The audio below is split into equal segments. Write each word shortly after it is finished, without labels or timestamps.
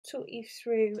talk you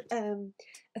through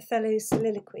Othello's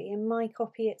Soliloquy. In my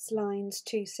copy it's lines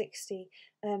 260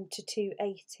 to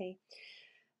 280.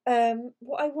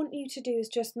 What I want you to do is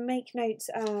just make notes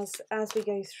as we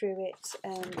go through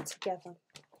it together.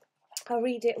 I'll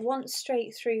read it once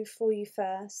straight through for you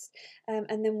first, and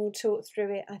then we'll talk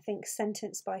through it, I think,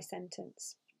 sentence by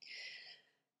sentence.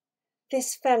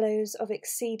 This fellow's of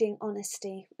exceeding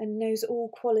honesty, and knows all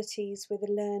qualities with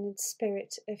a learned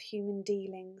spirit of human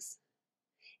dealings.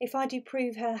 If I do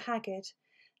prove her haggard,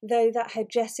 though that her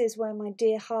jesses were my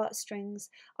dear heartstrings,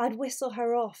 I'd whistle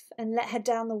her off and let her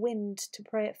down the wind to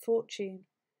pray at fortune.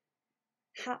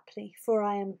 Haply, for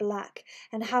I am black,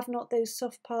 and have not those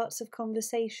soft parts of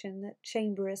conversation that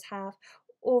chamberers have,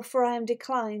 or for I am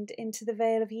declined into the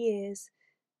vale of years,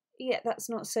 yet that's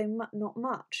not not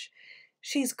much.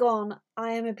 She's gone,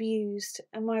 I am abused,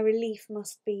 and my relief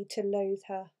must be to loathe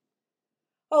her.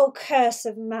 Oh, curse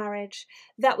of marriage,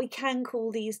 that we can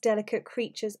call these delicate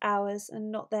creatures ours,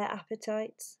 and not their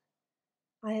appetites.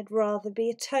 I had rather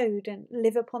be a toad and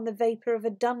live upon the vapour of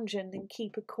a dungeon than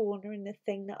keep a corner in the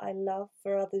thing that I love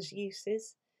for others'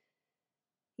 uses.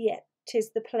 Yet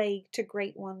 'tis the plague to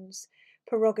great ones,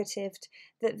 prerogatived,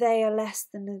 that they are less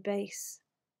than the base.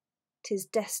 'Tis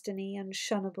destiny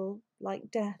unshunnable,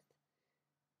 like death.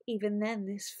 Even then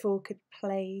this forked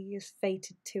plague is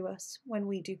fated to us when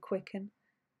we do quicken.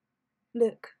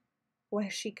 Look,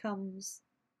 where she comes.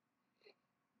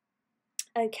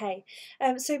 Okay,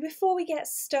 so before we get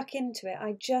stuck into it,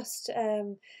 I just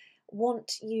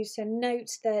want you to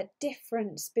note the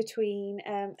difference between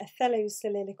Othello's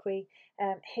Soliloquy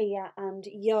here and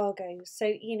Iago's. So,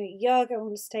 you know, Iago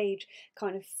on stage,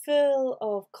 kind of full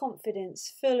of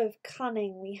confidence, full of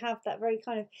cunning. We have that very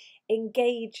kind of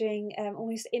engaging,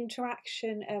 almost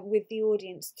interaction with the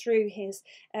audience through his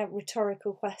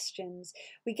rhetorical questions.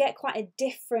 We get quite a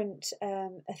different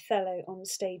Othello on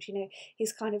stage. You know,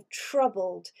 he's kind of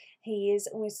troubled. He is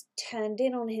almost turned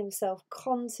in on himself,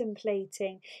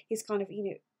 contemplating. He's kind of, you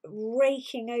know,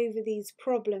 raking over these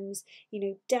problems, you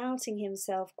know, doubting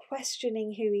himself,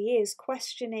 questioning who he is,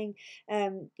 questioning,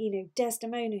 you know,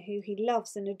 Desdemona, who he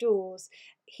loves and adores.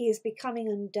 He is becoming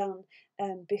undone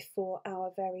before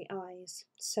our very eyes.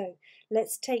 So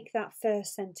let's take that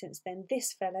first sentence then.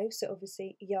 This fellow, so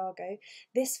obviously Iago,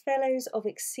 this fellow's of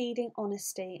exceeding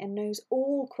honesty and knows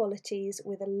all qualities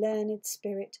with a learned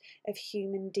spirit of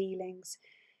human dealings.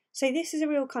 So this is a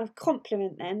real kind of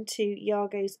compliment then to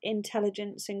Iago's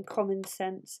intelligence and common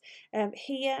sense.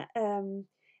 Here,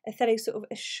 Othello sort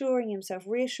of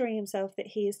reassuring himself that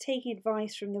he is taking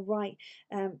advice from the right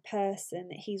person,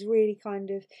 that he's really kind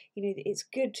of, you know, it's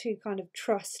good to kind of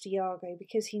trust Iago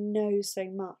because he knows so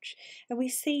much. And we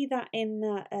see that in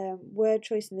that word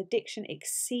choice and the diction,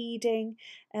 exceeding,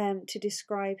 to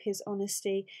describe his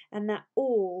honesty, and that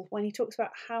all, when he talks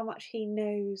about how much he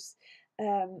knows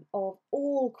of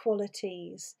all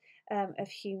qualities of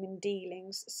human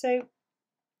dealings. So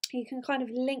you can kind of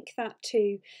link that to,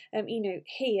 you know,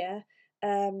 here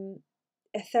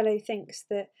Othello thinks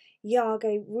that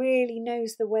Iago really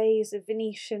knows the ways of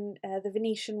the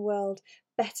Venetian world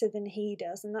better than he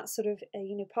does, and that's sort of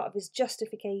you know, part of his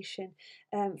justification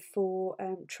for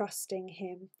trusting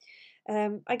him.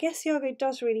 I guess Iago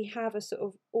does really have a sort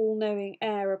of all-knowing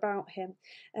air about him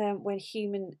when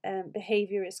human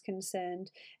behaviour is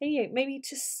concerned, and you know, maybe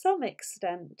to some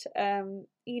extent,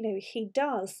 you know, he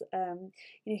does, you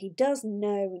know, he does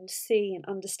know and see and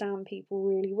understand people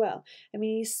really well. I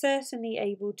mean, he's certainly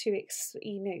able to,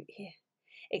 you know,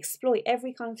 exploit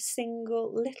every kind of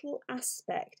single little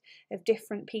aspect of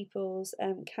different people's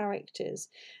characters.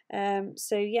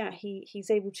 So yeah, he's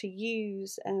able to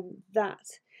use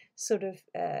that sort of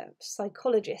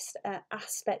psychologist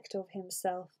aspect of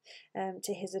himself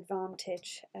to his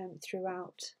advantage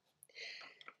throughout.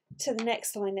 To the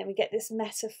next line then we get this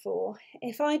metaphor.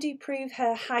 If I do prove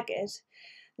her haggard,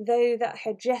 though that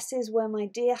her jesses were my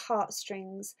dear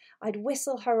heartstrings, I'd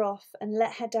whistle her off and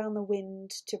let her down the wind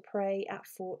to pray at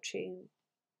fortune.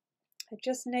 I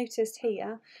just noticed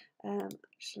here,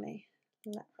 actually,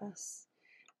 let us,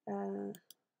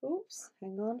 oops,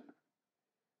 hang on,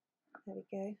 there we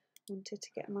go. Wanted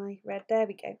to get my red, there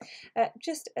we go.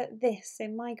 Just this,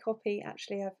 in my copy,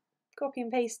 actually I've copy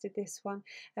and pasted this one,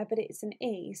 but it's an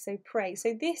E, so pray.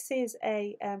 So this is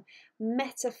a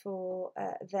metaphor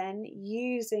then,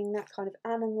 using that kind of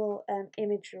animal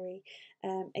imagery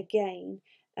again.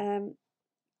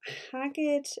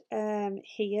 haggard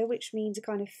here, which means a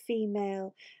kind of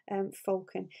female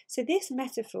falcon. So this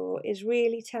metaphor is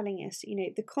really telling us,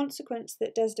 the consequence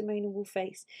that Desdemona will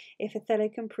face if Othello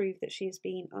can prove that she has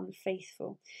been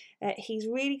unfaithful. He's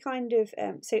really kind of,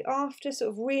 so after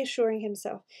sort of reassuring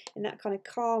himself in that kind of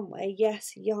calm way,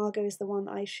 yes, Iago is the one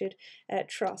I should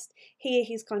trust. Here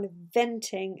he's kind of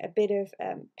venting a bit of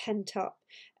pent up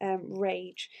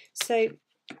rage. So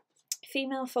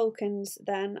female falcons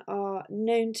then are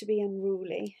known to be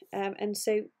unruly, and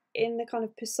so in the kind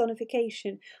of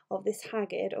personification of this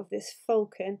haggard, of this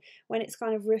falcon, when it's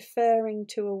kind of referring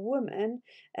to a woman,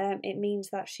 it means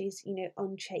that she's,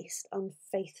 unchaste,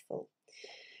 unfaithful.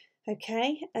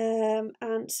 Okay,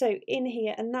 and so in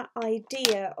here, and that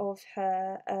idea of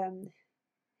her,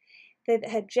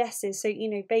 her jesses, so,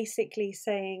 basically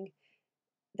saying,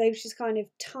 though she's kind of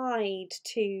tied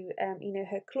to,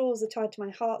 her claws are tied to my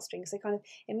heartstrings. So kind of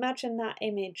imagine that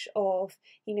image of,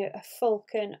 a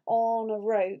falcon on a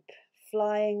rope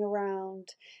flying around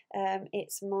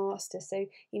its master. So,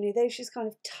 though she's kind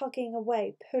of tugging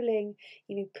away, pulling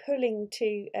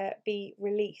to be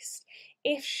released.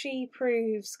 If she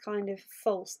proves kind of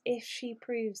false, if she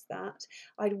proves that,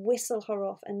 I'd whistle her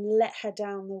off and let her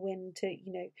down the wind to,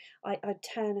 I'd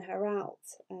turn her out,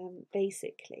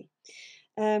 basically.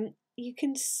 You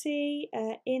can see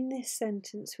in this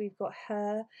sentence we've got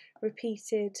her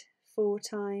repeated 4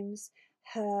 times,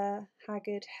 her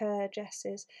haggard, her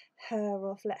jesses, her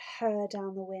off, let her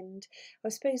down the wind. I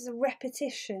suppose the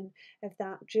repetition of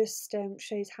that just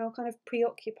shows how kind of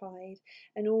preoccupied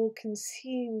and all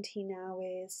consumed he now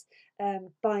is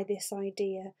by this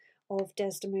idea of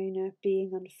Desdemona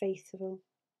being unfaithful.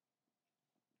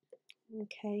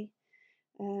 Okay.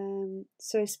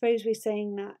 So I suppose we're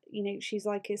saying that, she's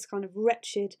like this kind of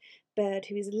wretched bird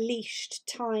who is leashed,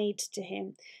 tied to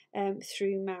him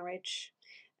through marriage.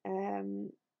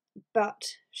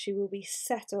 But she will be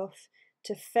set off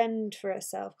to fend for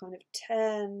herself, kind of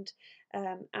turned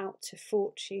out to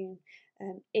fortune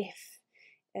if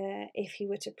he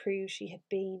were to prove she had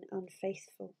been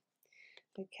unfaithful.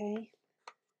 Okay.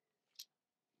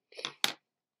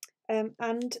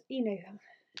 And,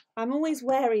 I'm always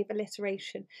wary of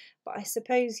alliteration, but I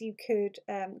suppose you could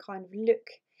kind of look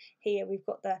here. We've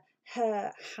got the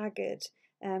her, haggard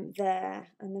there,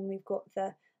 and then we've got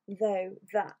the though,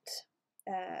 that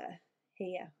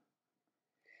here.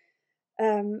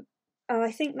 And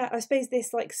I think that, I suppose,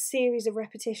 this like series of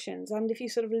repetitions, and if you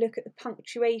sort of look at the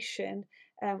punctuation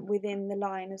within the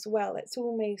line as well, it's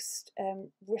almost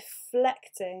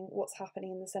reflecting what's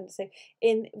happening in the sentence. So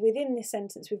within this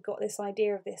sentence, we've got this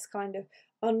idea of this kind of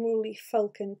unruly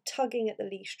falcon tugging at the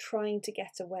leash, trying to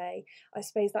get away. I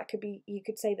suppose that could be, you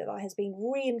could say that has been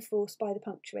reinforced by the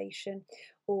punctuation,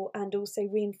 and also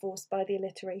reinforced by the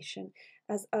alliteration.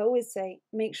 As I always say,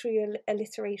 make sure your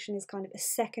alliteration is kind of a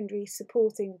secondary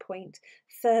supporting point,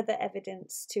 further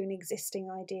evidence to an existing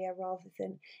idea rather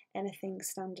than anything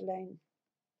standalone.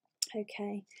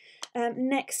 Okay,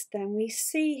 next then we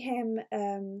see him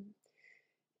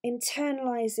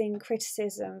internalising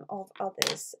criticism of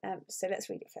others. So let's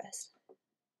read it first.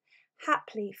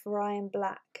 Haply, for I am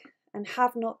black, and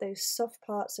have not those soft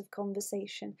parts of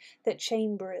conversation that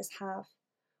chamberers have.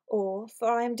 Or, for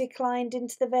I am declined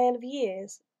into the vale of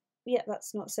years, yet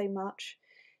that's not so much.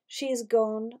 She is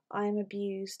gone, I am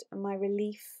abused, and my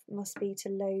relief must be to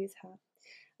loathe her.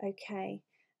 Okay,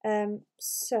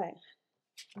 so,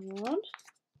 hang on.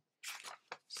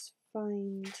 Let's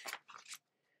find,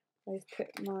 I've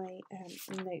put my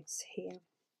notes here.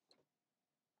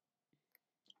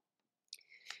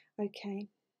 Okay.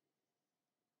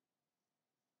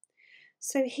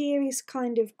 So here he's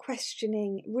kind of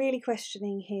really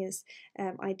questioning his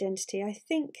identity. I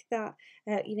think that,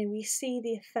 we see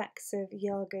the effects of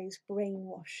Iago's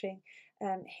brainwashing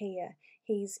here.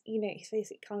 He's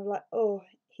basically kind of like,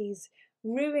 he's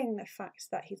ruining the fact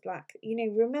that he's black.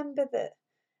 Remember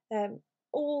that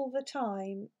all the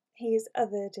time he is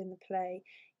othered in the play,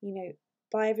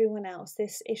 by everyone else.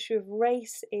 This issue of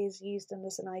race is used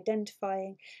as an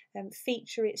identifying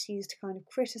feature. It's used to kind of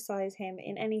criticise him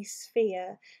in any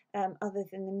sphere other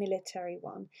than the military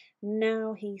one.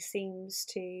 Now he seems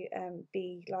to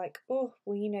be like,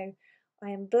 I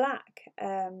am black,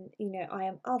 I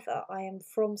am other, I am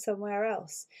from somewhere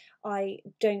else. I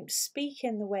don't speak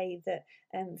in the way that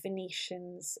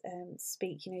Venetians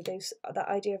speak, that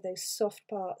idea of those soft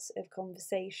parts of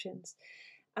conversations.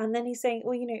 And then he's saying,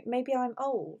 maybe I'm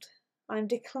old. I'm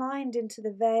declined into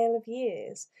the vale of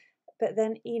years. But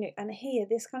then, and here,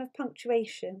 this kind of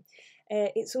punctuation,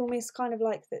 it's almost kind of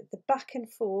like the back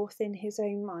and forth in his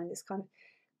own mind, this kind of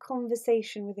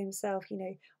conversation with himself,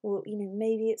 or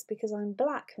maybe it's because I'm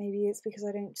black, maybe it's because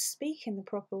I don't speak in the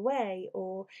proper way,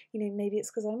 or maybe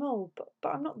it's because I'm old, but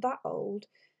I'm not that old.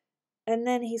 And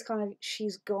then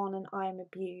she's gone and I'm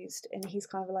abused, and he's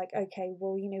kind of like, okay,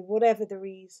 well, whatever the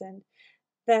reason,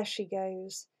 there she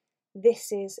goes.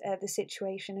 This is the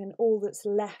situation, and all that's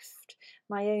left,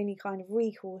 my only kind of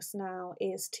recourse now,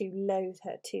 is to loathe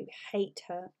her, to hate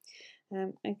her.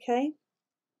 Okay.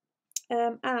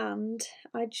 And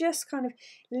I just kind of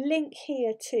link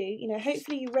here to,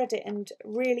 hopefully you read it and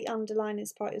really underline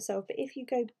this part yourself, but if you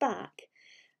go back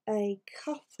a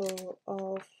couple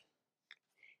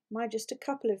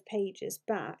of pages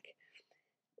back,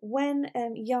 when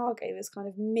Iago was kind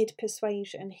of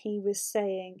mid-persuasion, he was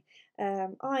saying,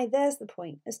 "Aye, there's the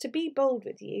point, as to be bold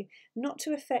with you, not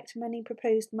to affect many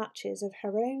proposed matches of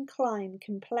her own clime,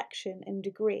 complexion, and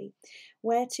degree,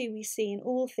 whereto we see in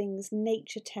all things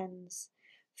nature tends.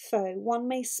 Foe, one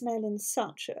may smell in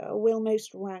such a will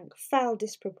most rank, foul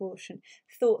disproportion,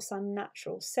 thoughts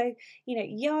unnatural." So,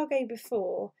 Iago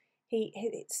before,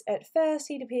 it's at first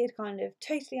he'd appeared kind of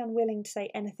totally unwilling to say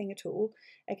anything at all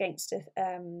against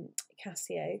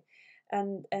Cassio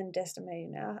and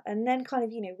Desdemona, and then kind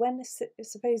of when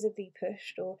supposedly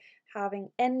pushed, or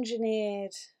having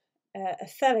engineered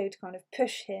Othello to kind of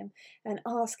push him and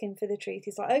ask him for the truth,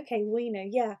 he's like, okay, well,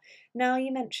 yeah, now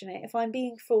you mention it, if I'm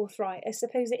being forthright, I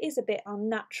suppose it is a bit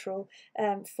unnatural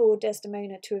for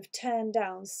Desdemona to have turned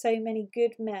down so many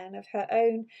good men of her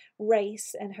own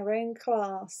race and her own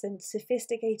class, and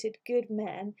sophisticated good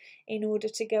men, in order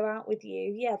to go out with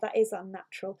you. Yeah, that is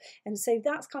unnatural. And so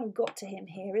that's kind of got to him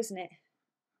here, isn't it?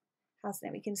 Hasn't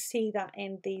it? We can see that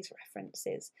in these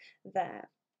references there.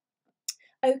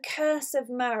 "O curse of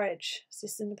marriage," so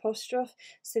this is an apostrophe,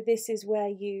 so this is where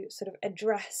you sort of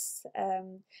address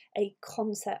a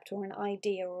concept or an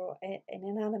idea or an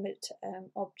inanimate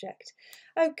object.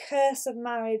 "O curse of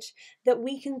marriage, that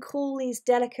we can call these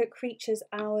delicate creatures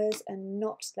ours and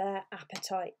not their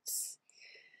appetites."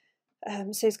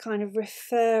 So it's kind of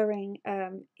referring,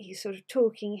 he's sort of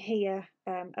talking here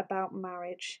about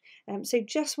marriage. So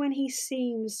just when he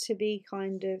seems to be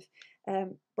kind of,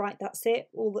 right, that's it,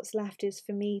 all that's left is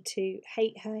for me to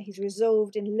hate her, he's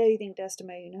resolved in loathing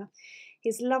Desdemona.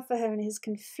 His love for her and his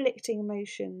conflicting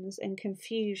emotions and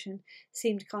confusion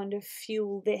seem to kind of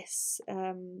fuel this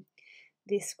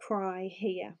cry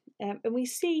here. And we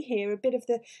see here a bit of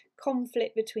the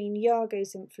conflict between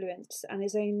Iago's influence and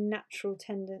his own natural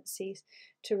tendencies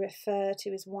to refer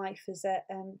to his wife as a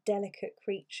delicate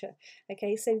creature.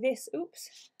 Okay, so this,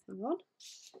 oops, hang on,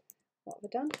 what have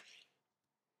I done?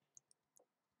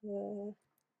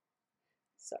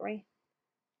 Sorry.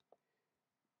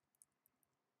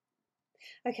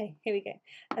 Okay, here we go.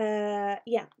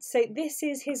 Yeah, so this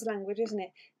is his language, isn't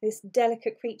it? This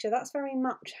delicate creature. That's very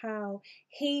much how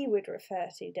he would refer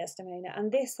to Desdemona,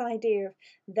 and this idea of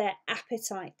their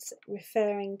appetites,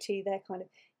 referring to their kind of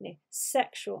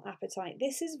sexual appetite.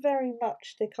 This is very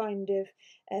much the kind of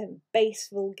base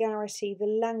vulgarity, the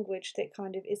language that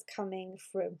kind of is coming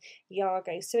from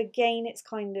Iago. So again, it's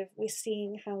kind of, we're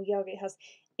seeing how Iago has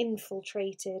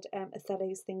infiltrated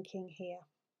Othello's thinking here.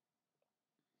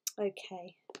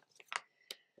 Okay.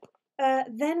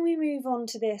 Then we move on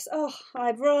to this. "Oh,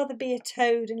 I'd rather be a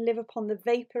toad and live upon the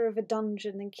vapour of a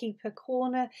dungeon than keep a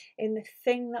corner in the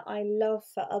thing that I love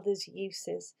for others'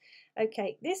 uses."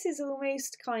 Okay, this is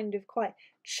almost kind of quite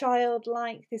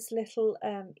childlike, this little,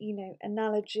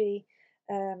 analogy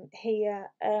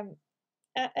here. And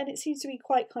it seems to be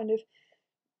quite kind of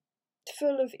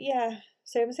full of, yeah,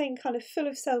 so I'm saying kind of full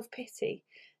of self-pity,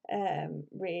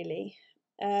 really.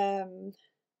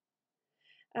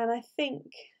 And I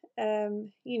think,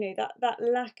 that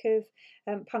lack of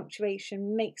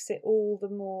punctuation makes it all the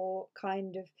more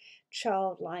kind of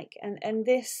childlike. And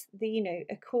this,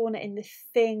 a corner in the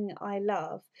thing I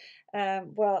love.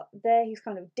 Well, there he's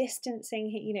kind of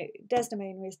distancing.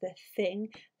 Desdemona is the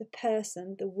thing, the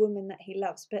person, the woman that he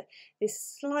loves, but this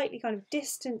slightly kind of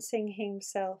distancing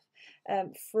himself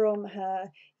from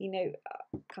her.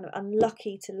 Kind of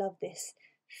unlucky to love this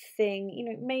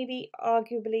thing, maybe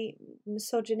arguably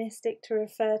misogynistic to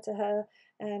refer to her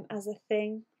as a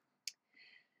thing.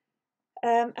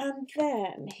 And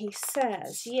then he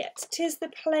says, "Yet 'tis the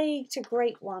plague to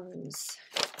great ones,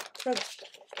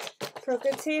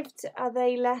 prerogative are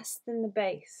they less than the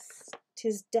base,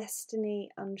 'tis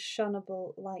destiny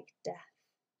unshunnable like death."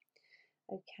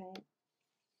 Okay.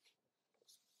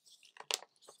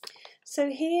 So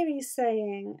here he's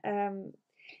saying,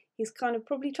 he's kind of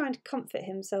probably trying to comfort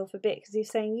himself a bit, because he's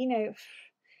saying,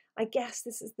 I guess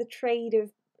this is the trade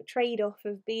of trade-off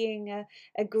of being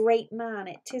a great man.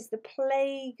 It is the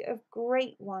plague of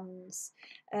great ones,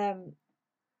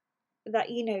 that,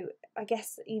 you know, I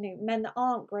guess, you know, men that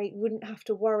aren't great wouldn't have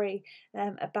to worry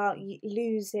about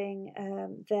losing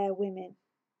their women.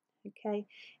 Okay,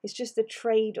 it's just the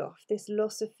trade-off, this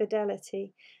loss of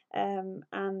fidelity,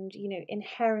 and, you know,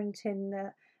 inherent in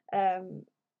the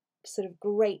sort of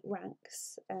great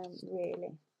ranks,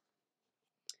 really.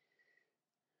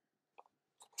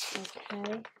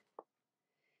 Okay,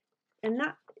 and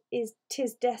that is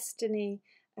 "'tis destiny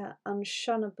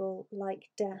unshunnable like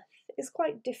death." It's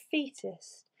quite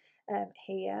defeatist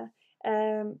here.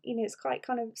 You know, it's quite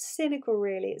kind of cynical,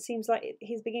 really. It seems like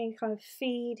he's beginning to kind of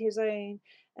feed his own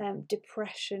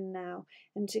depression now,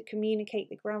 and to communicate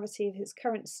the gravity of his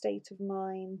current state of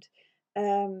mind.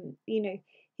 You know,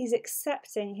 he's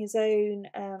accepting his own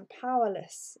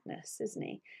powerlessness, isn't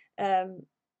he?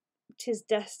 "'Tis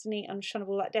destiny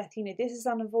unshunnable like death." You know, this is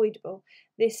unavoidable.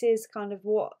 This is kind of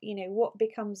what, you know, what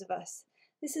becomes of us.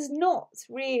 This is not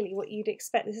really what you'd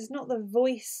expect. This is not the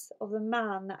voice of the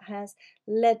man that has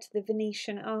led the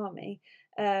Venetian army.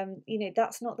 You know,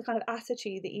 that's not the kind of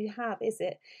attitude that you have, is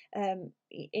it?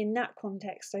 In that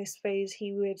context, I suppose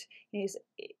he would, you know, is,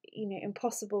 you know,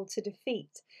 impossible to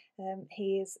defeat.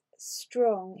 He is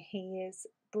strong. He is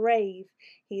brave,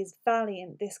 he is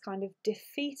valiant. This kind of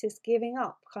defeatist giving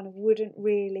up kind of wouldn't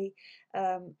really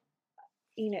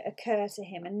you know, occur to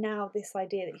him. And now this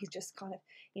idea that he's just kind of,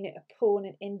 you know, a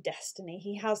pawn in destiny,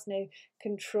 he has no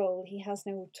control, he has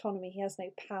no autonomy, he has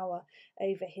no power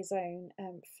over his own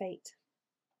fate.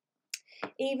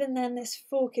 Even then, this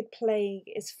forked plague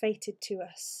is fated to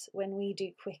us when we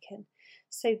do quicken.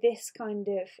 So this kind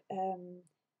of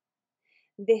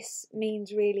this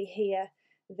means really here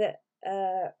that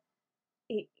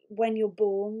when you're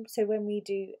born, so when we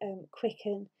do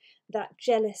quicken, that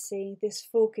jealousy, this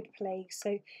forked plague,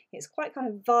 so it's quite kind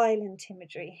of violent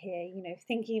imagery here, you know,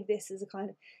 thinking of this as a kind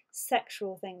of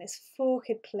sexual thing. This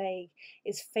forked plague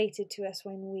is fated to us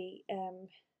when we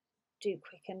do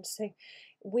quicken. So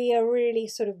we are really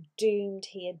sort of doomed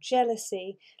here.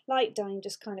 Jealousy, like dying,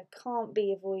 just kind of can't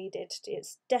be avoided.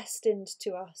 It's destined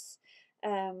to us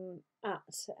at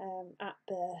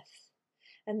birth.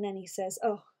 And then he says,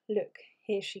 "Oh, look,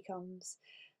 here she comes."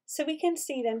 So we can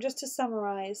see then, just to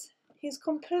summarise, he's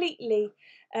completely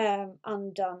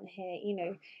undone here. You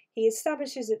know, he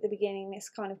establishes at the beginning this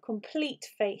kind of complete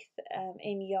faith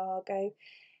in Iago,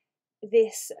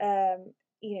 this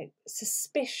you know,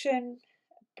 suspicion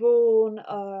born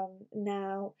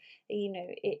now, you know,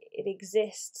 it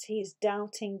exists. He's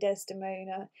doubting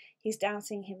Desdemona, he's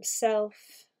doubting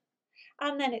himself.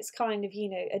 And then it's kind of, you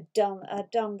know, a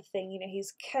done thing. You know,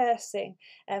 he's cursing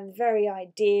very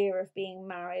idea of being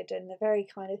married and the very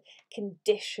kind of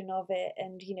condition of it,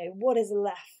 and, you know, what is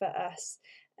left for us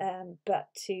but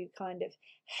to kind of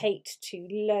hate, to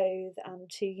loathe, and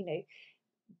to, you know,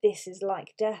 this is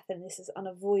like death and this is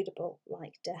unavoidable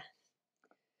like death.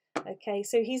 Okay,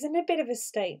 so he's in a bit of a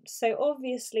state. So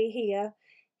obviously here,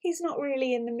 he's not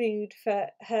really in the mood for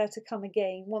her to come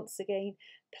again, once again,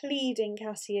 pleading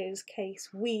Cassio's case,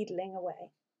 wheedling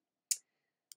away.